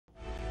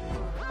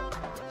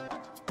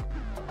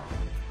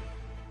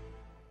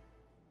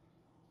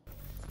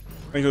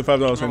Thank you for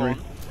 $5, Henry.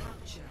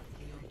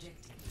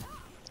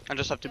 I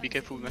just have to be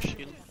careful with my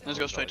shield. Let's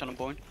go straight on the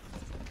point.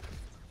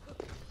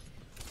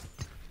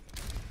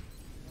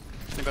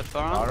 I got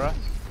Pharah.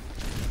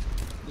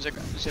 They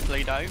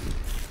play dive.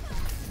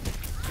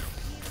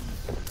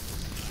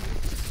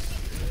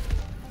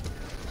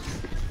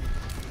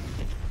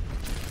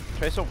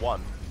 Tracer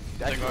 1.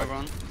 They go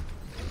everyone.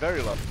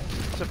 Very low.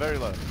 It's a very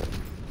low.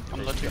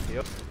 I'm lucky.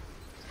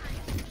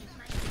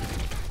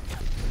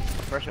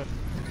 Pressure.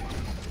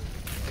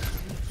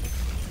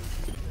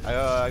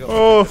 I got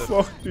Oh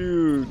fuck,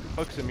 dude.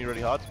 Focusing me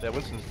really hard. Yeah,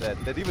 Winston's dead.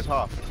 Their D.Va's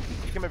half.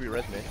 You can maybe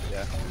res me.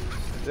 Yeah.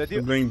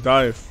 They're playing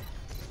dive.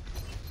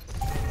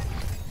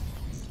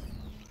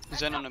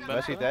 Zen on the back.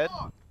 Mercy dead.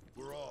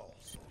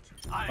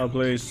 I'll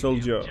play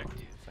soldier.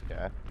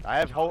 Okay. I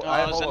have whole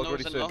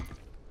already soon.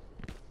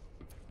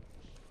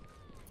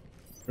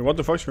 Hey, what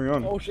the fuck's going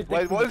on? Oh shit.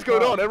 Wait, what is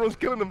going on? Everyone's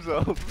killing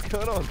themselves. What's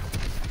going on?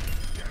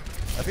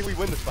 I think we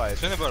win this fight.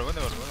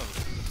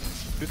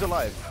 Who's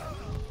alive?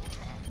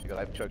 You got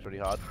life choked pretty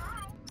hard.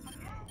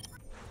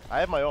 I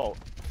have my ult.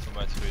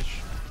 My Twitch.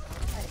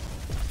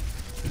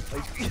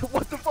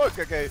 What the fuck?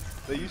 Okay,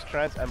 they use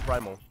trance and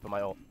primal for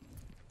my ult.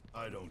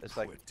 It's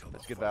like,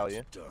 that's good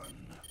value.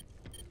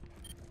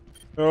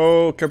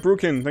 Oh,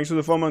 Kaprukin, thanks for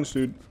the 4 months,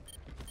 dude.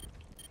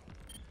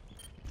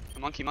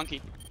 Monkey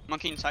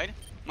inside.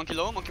 Monkey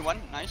low, monkey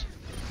 1, nice.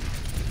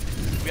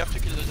 We have to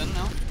kill the Zen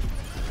now.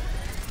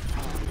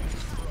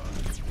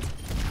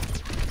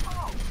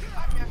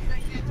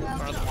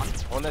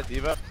 On that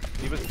D.Va.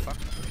 D.Va's fuck.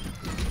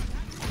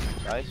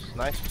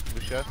 Nice,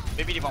 Lucia.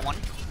 Maybe D.Va 1.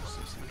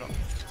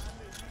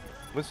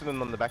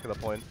 Winston on the back of the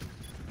point.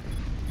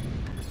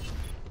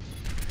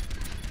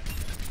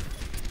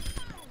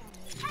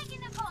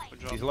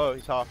 He's low,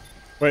 he's half.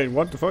 Wait,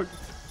 what the fuck?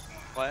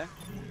 Why?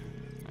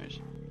 Nice.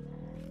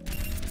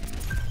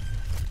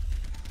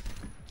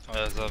 I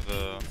have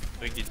a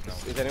big hit now.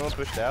 Is anyone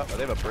pushed out? Oh,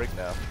 they have a break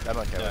now. I'm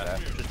not carrying that.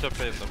 Just top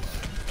phase them.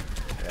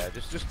 Yeah,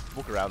 just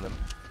walk around them.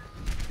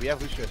 We have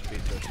Lucio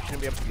speed, so she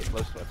shouldn't be able to get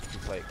close to us if we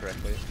play it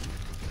correctly.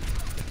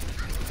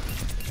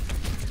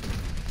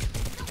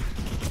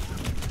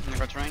 I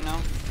got terrain now.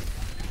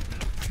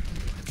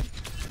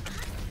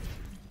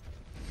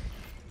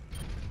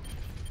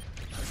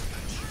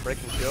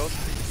 Breaking shield.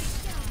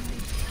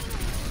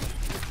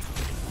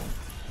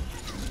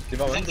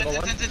 D.Va 1, D.Va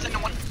 1. Zen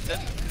 1.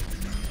 Dead.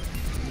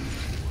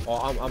 Oh,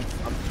 I'm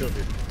still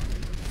here.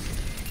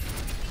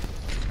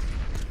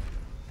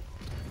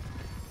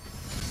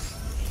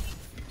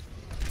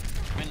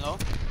 Main low.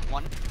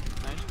 1.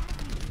 Nice.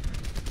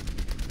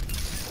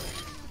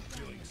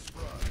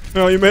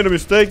 No, you made a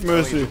mistake,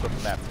 Mercy.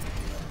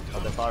 Oh,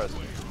 the Pharah.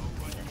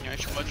 Yeah, I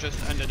should have just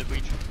ended the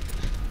breach.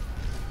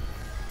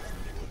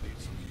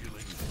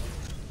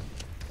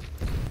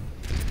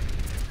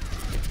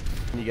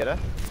 Can you get her?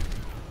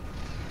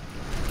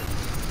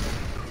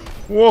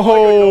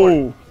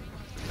 Whoa!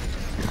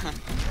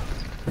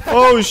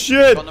 Oh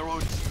shit! On the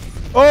road.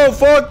 Oh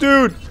fuck,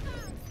 dude!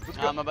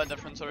 I'm about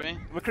Dafran, sorry.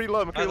 McCree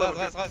low, McCree low.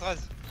 Rise.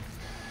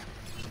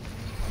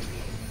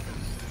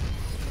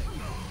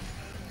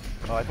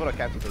 Oh, I thought I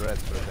cancelled the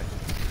reds for a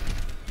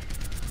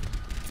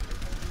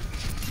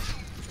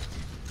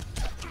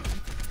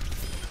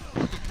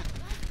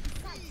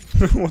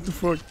second. What the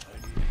fuck?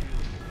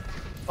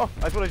 Oh,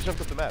 I thought I jumped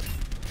off the map.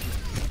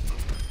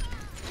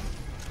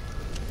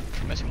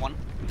 Missing 1.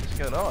 What's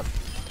going on?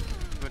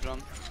 Good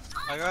run.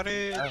 I got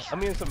it. I'm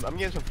getting some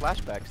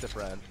flashbacks,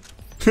 Dafran.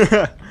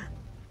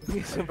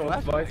 Some flashbacks.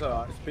 Advisor,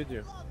 I speed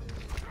you.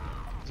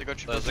 They got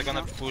triple. They're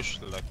gonna push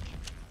like.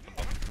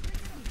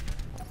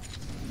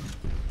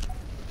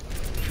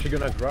 She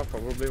gonna drop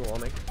probably,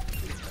 warning.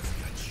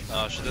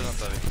 No, she doesn't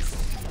have it.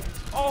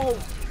 Oh!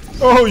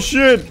 Oh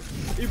shit!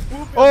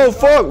 Oh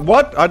fuck!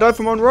 What? I died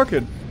from one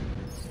rocket.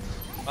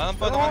 One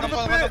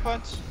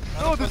point.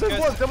 No, there's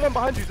one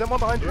behind you,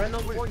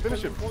 Wait,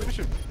 finish him.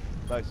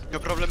 Nice. No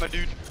problem, my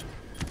dude.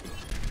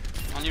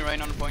 Only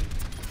rain on the point.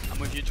 I'm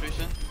with you,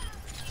 Tracer.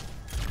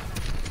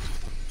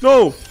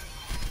 No!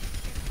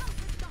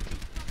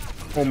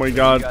 Oh my You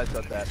god. guys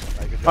got that.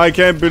 I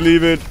can't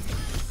believe it.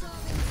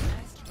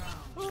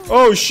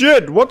 Oh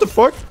shit! What the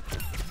fuck?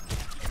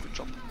 Good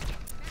job.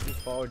 This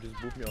power just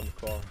booped me on the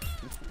car.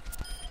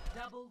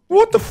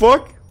 What the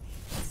fuck?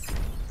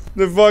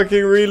 The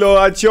fucking reload.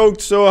 I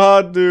choked so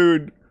hard,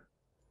 dude.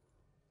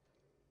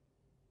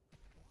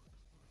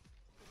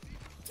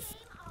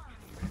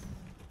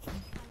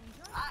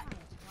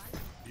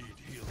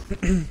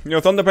 Yo,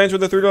 Thunderpains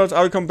with the $3.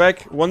 I will come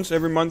back once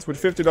every month with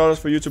 $50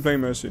 for you to play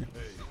Mercy.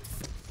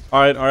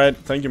 Alright.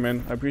 Thank you,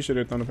 man. I appreciate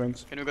it,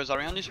 Thunderpains. Can we go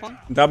Zarya on this one?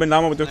 Dabin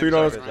Lama with the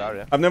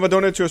 $3. I've never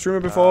donated to a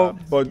streamer before,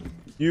 but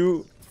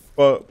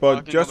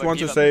just want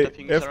to say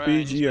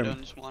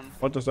FBGM.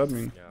 What does that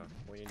mean? Yeah,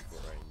 we need to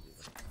range.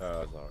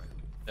 Sorry.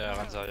 Yeah,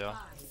 run Zarya.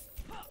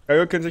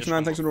 Karaoke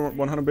 69, thanks for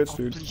 100 bits,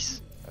 dude.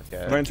 Please.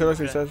 Okay. Ryan Taylor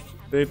says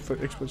date for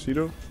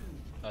Exposito.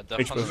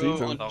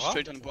 Dafran Go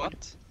straight on the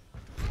point.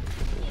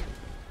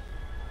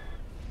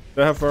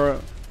 They have for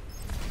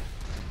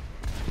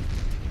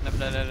Left.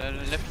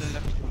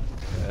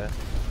 Yeah.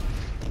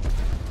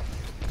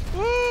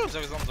 Woo!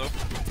 There is one though.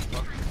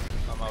 Fuck.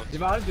 I'm out.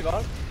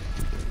 Diva.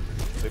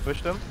 We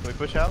pushed him. We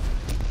push out.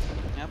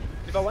 Yep.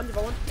 Diva 1.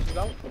 Diva.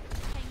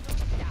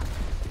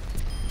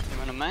 You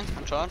want a man?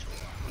 I'm charged.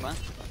 Come on.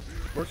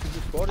 Mercy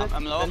just scored it.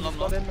 I'm low.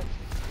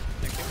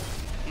 Thank you.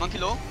 Monkey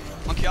low.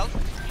 Monkey out.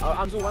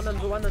 Anzo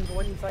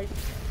 1 inside.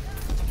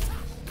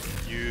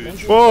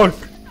 Huge. Fuck!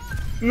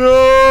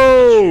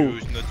 No!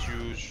 Huge, not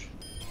huge.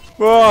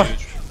 Fuck!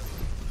 Huge.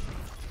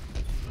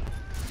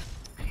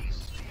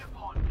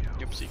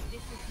 Oopsie.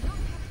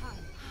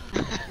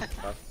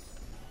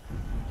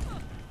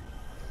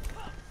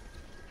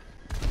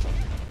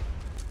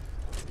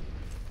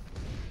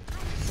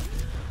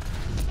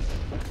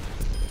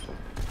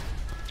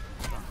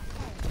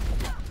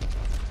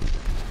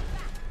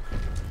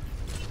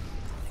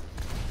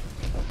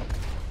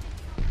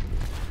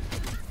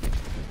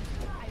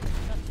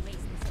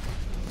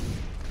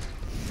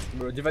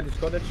 Bro, Diva just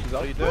scored it. She's What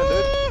out. are you doing,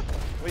 dude?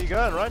 Where you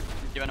going, right?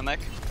 You want a mech?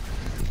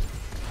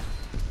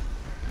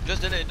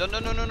 Just delay.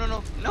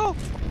 No!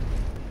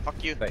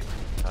 Fuck you. Thanks.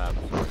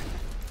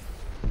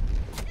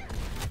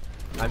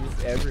 I'm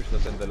just average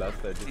not in the last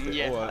stage.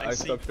 Yeah, Oh, I I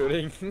see. stopped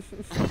shooting.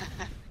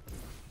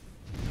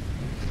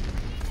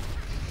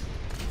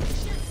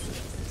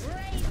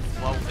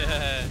 Wow.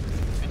 Yeah.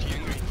 Pretty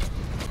angry.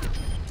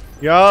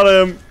 Got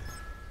him!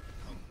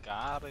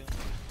 Got him.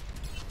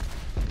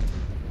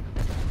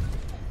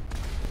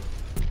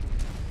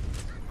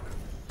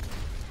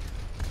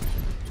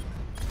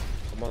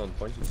 Someone on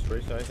point is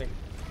Tracer, I think.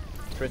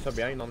 Tracer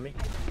behind on me.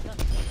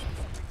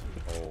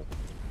 Oh.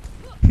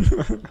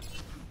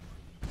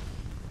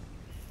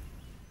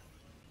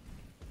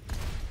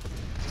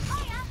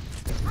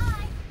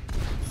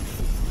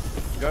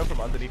 Going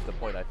from underneath the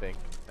point, I think.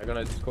 I'm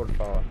gonna discord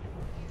Pharah.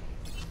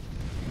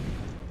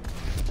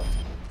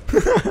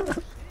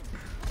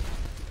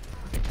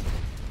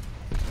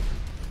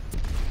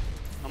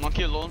 I'm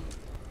monkey alone.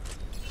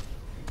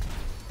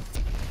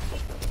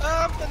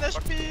 An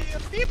HP!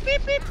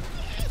 Beep!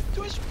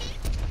 2 HP!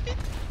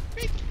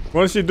 Beep!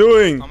 What's he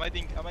doing? I'm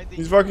hiding.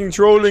 He's fucking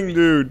trolling,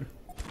 dude.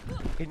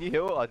 Can you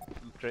heal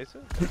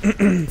Tracer?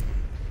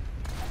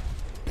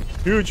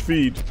 Huge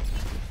feed.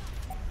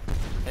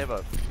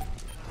 Ever.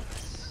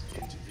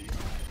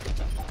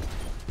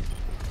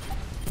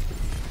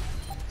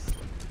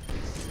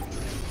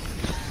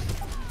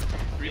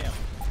 Damn.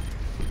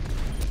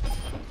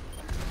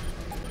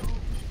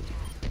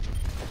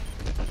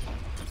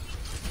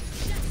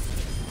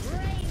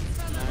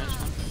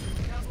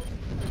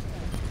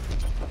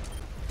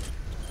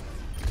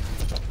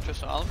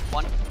 Just all.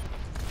 One.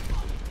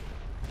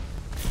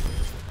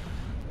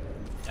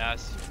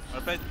 Yes.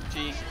 Repeat.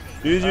 G.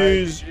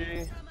 GG's.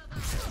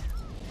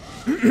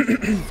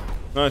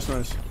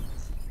 Nice.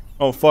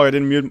 Oh fuck, I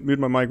didn't mute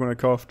my mic when I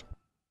coughed.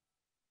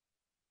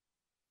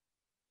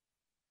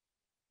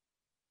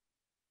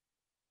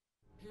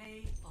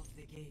 Play of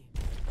the game.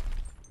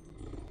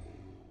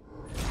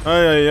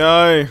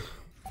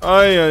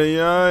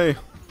 Ay.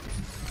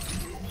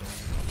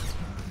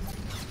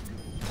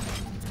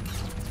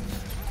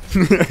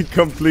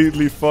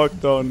 Completely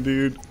fucked on,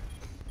 dude.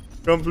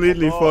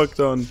 Completely fucked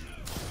on.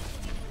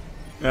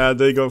 Yeah,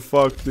 they got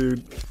fucked,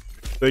 dude.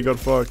 They got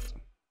fucked.